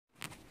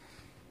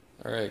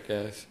Alright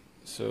guys,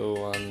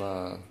 so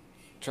I'm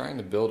trying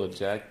to build a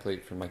jack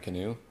plate for my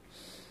canoe,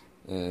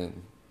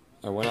 and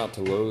I went out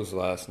to Lowe's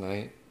last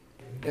night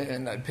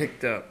and I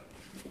picked up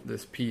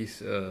this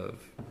piece of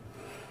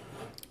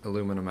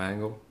aluminum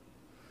angle.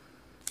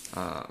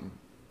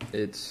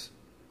 It's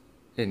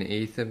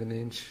 1/8 of an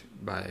inch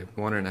by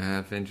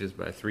 1.5 inches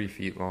by 3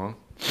 feet long,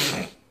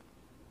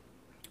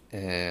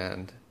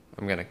 and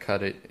I'm going to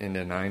cut it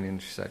into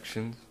 9-inch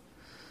sections.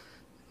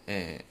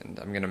 And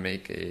I'm gonna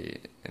make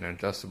an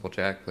adjustable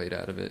jack plate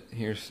out of it.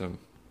 Here's a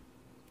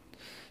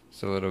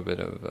little bit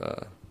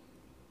of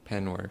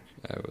pen work.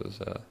 I was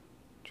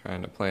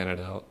trying to plan it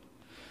out,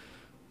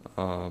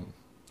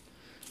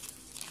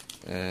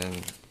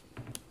 and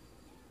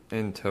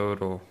in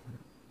total,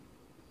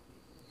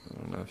 I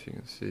don't know if you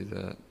can see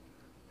that.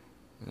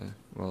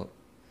 Well,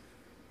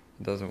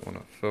 it doesn't want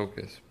to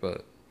focus,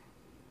 but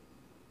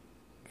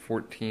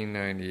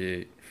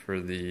 $14.98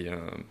 for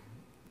the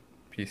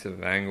piece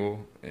of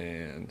angle,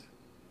 and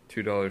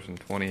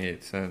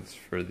 $2.28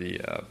 for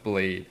the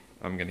blade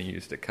I'm going to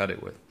use to cut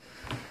it with.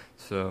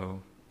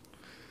 So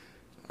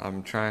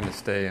I'm trying to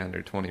stay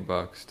under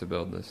 $20 to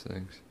build this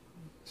thing.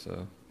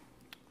 So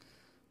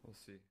we'll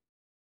see.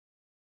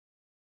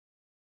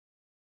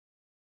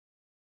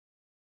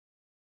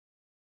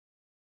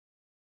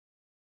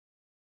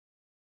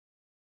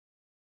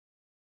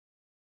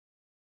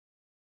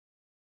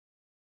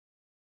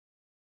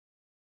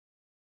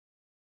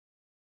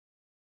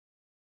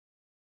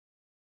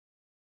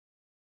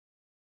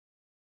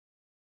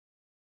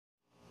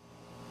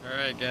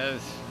 Alright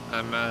guys,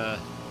 I'm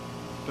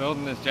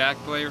building this jack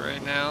plate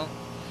right now.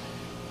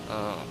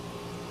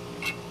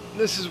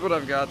 This is what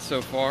I've got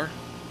so far.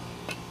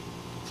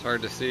 It's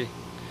hard to see.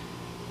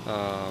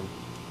 I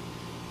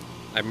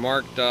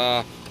marked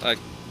off, I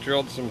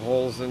drilled some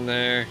holes in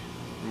there,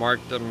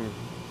 marked them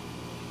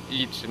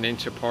each 1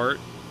 inch apart,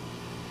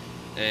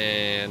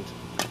 and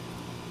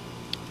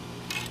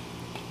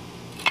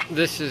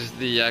this is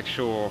the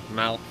actual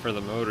mount for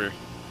the motor.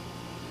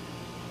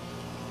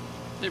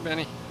 Hey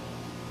Benny.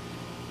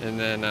 And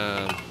then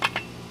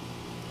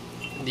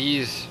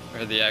these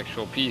are the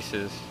actual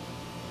pieces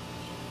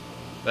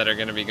that are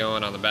going to be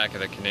going on the back of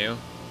the canoe.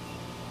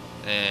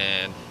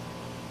 And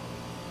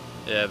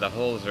yeah, the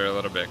holes are a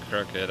little bit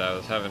crooked. I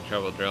was having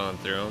trouble drilling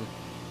through them,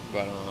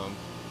 but I'll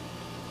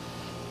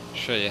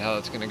show you how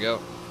it's going to go.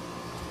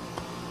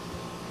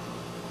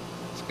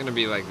 It's going to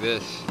be like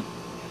this.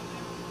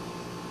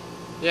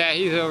 Yeah,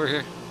 he's over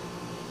here.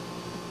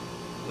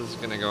 This is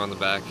going to go on the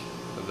back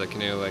of the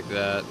canoe like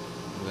that,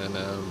 and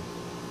then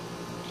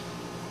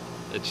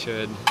it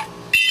should.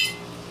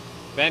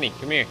 Benny,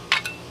 come here.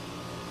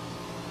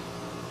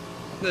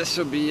 This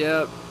will be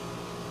up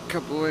a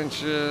couple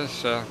inches,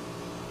 so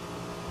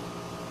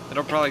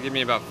it'll probably give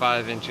me about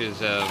 5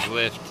 inches of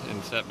lift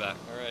and setback.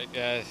 Alright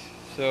guys,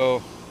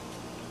 so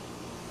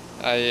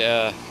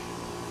I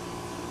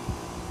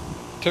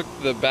took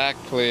the back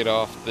plate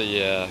off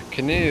the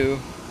canoe,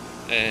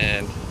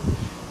 and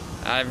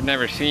I've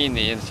never seen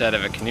the inside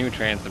of a canoe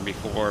transom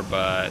before,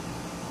 but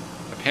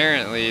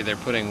apparently they're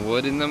putting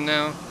wood in them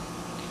now.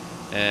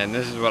 And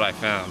this is what I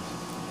found.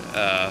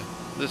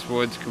 This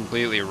wood's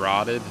completely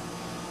rotted,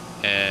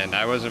 and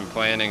I wasn't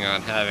planning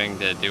on having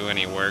to do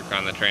any work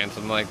on the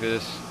transom like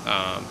this.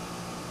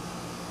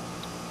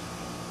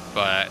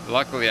 But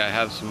luckily I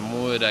have some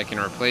wood I can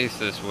replace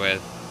this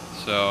with,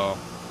 so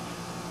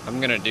I'm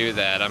gonna do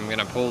that. I'm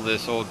gonna pull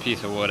this old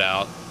piece of wood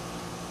out,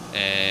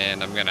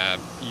 and I'm gonna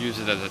use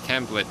it as a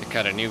template to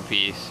cut a new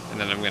piece,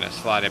 and then I'm gonna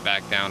slide it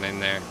back down in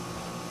there,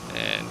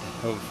 and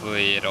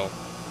hopefully it'll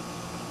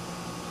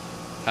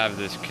have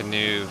this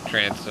canoe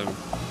transom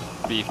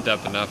beefed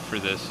up enough for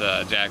this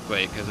jack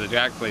plate, because the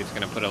jack plate's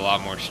going to put a lot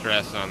more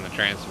stress on the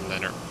transom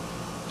than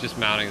just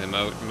mounting the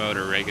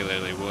motor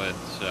regularly would.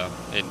 So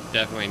it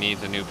definitely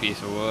needs a new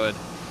piece of wood,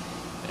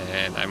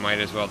 and I might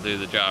as well do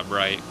the job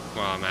right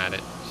while I'm at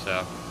it.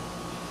 So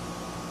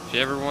if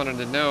you ever wanted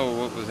to know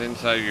what was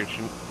inside your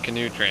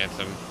canoe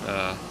transom,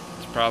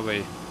 it's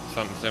probably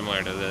something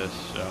similar to this.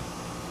 So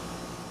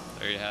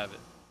there you have it.